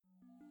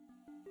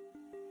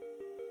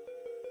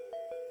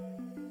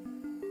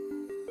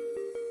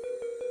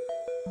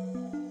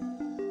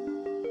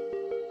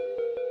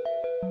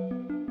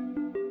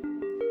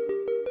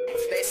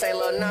say,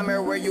 Lil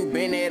Nahmir, where you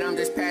been at? I'm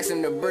just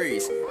passing the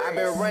breeze. I've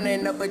been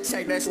running up a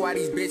check, that's why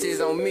these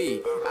bitches on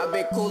me. I've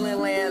been cool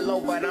and laying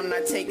low, but I'm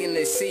not taking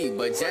the seat.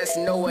 But just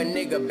know a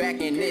nigga back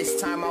in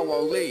this time I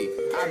won't leave.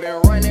 I've been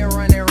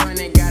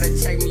running, gotta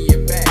check me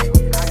your back.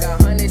 I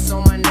got hundreds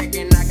on my neck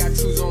and I got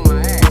shoes on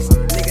my ass.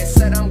 Nigga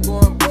said I'm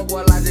going broke,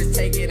 well I just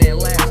take it and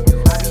laugh.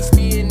 I be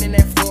speeding in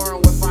that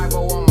foreign with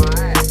 5-0 on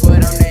my ass. But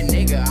I'm that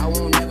nigga, I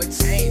won't never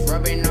change.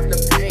 Rubbing off the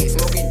pain,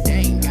 smoking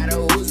dank. Got a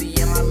Uzi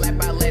in my lap,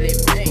 I let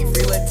it bang.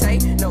 Free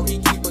Tate, no he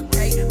keep a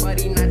K, but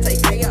he not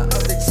take K out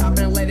of the chop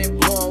and let it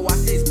blow and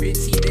watch this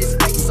bitch eat his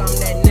face. I'm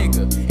that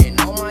nigga,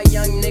 and all my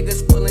young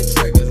niggas pulling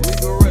triggers. We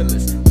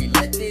gorillas, we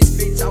let this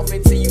bitch off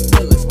until you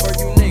feel us. For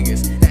you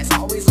niggas, that's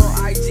always on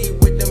IG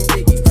with them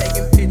biggies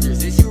taking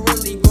pictures. Is you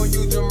really gon'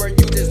 use them or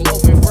you just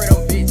loafing for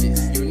them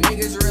bitches? You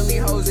niggas really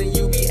hoes and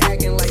you be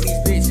acting like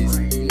these bitches.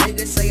 You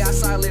niggas say I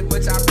solid,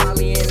 but y'all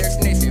probably in there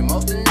snitching.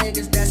 Most of the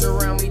niggas that's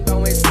around me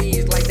throwing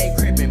seeds like they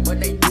crippin', but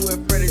they do it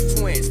for the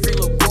twins. Free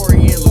Lil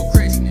Corey and Lil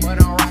Christian.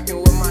 But I'm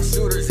rockin' with my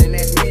shooters and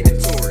that's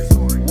mandatory.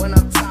 When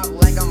I'm top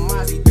like I'm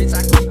Mozzie, bitch,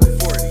 I keep it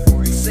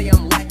 40. You say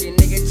I'm lacking,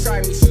 nigga,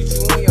 try me, shoot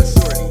you in your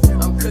shorty.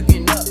 I'm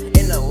cooking up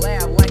in the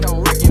lab like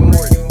I'm Rick and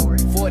Morty.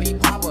 40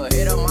 popper,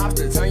 hit a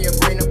mobster, turn your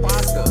brain to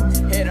pasta.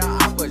 Hit a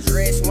opera,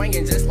 dread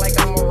swinging just like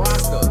I'm a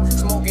roster.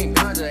 Smoking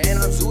ganja and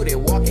I'm zooted,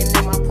 walking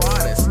in my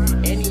Pradas.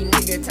 Any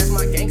nigga test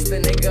my gangster,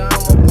 nigga,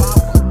 I'm a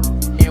popper.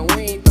 And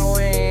we ain't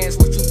throwing hands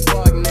with you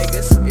bug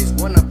niggas. It's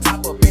when I'm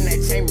top up in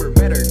that chamber,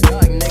 better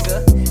duck,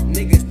 nigga.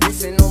 Niggas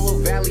dissing on Lil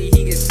Valley,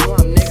 he get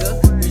slummed,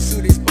 nigga. We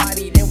shoot his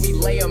body, then we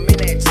lay him in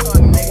that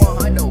trunk, nigga.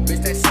 100,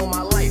 bitch, that's on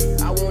my life.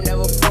 I won't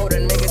ever fold a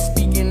nigga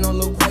speaking on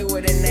Lil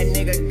Quaywood, and that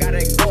nigga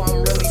gotta go.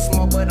 I'm really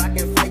small, but I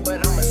can fight,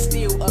 but I'ma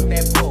steal up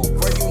that boat.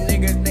 Where you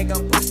niggas think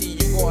I'm pussy,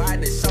 you gon'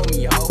 have to show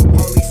me, ho.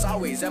 Police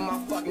always at my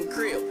fucking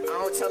crib. I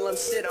don't tell them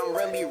shit, I'm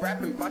really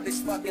rapping about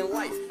this fucking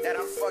life that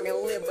I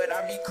fucking live, but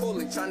I be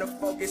coolin', tryna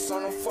focus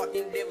on them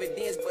fucking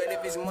dividends. But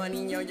if it's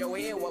money on your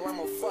head, well,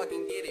 I'ma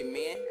fucking get it,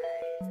 man.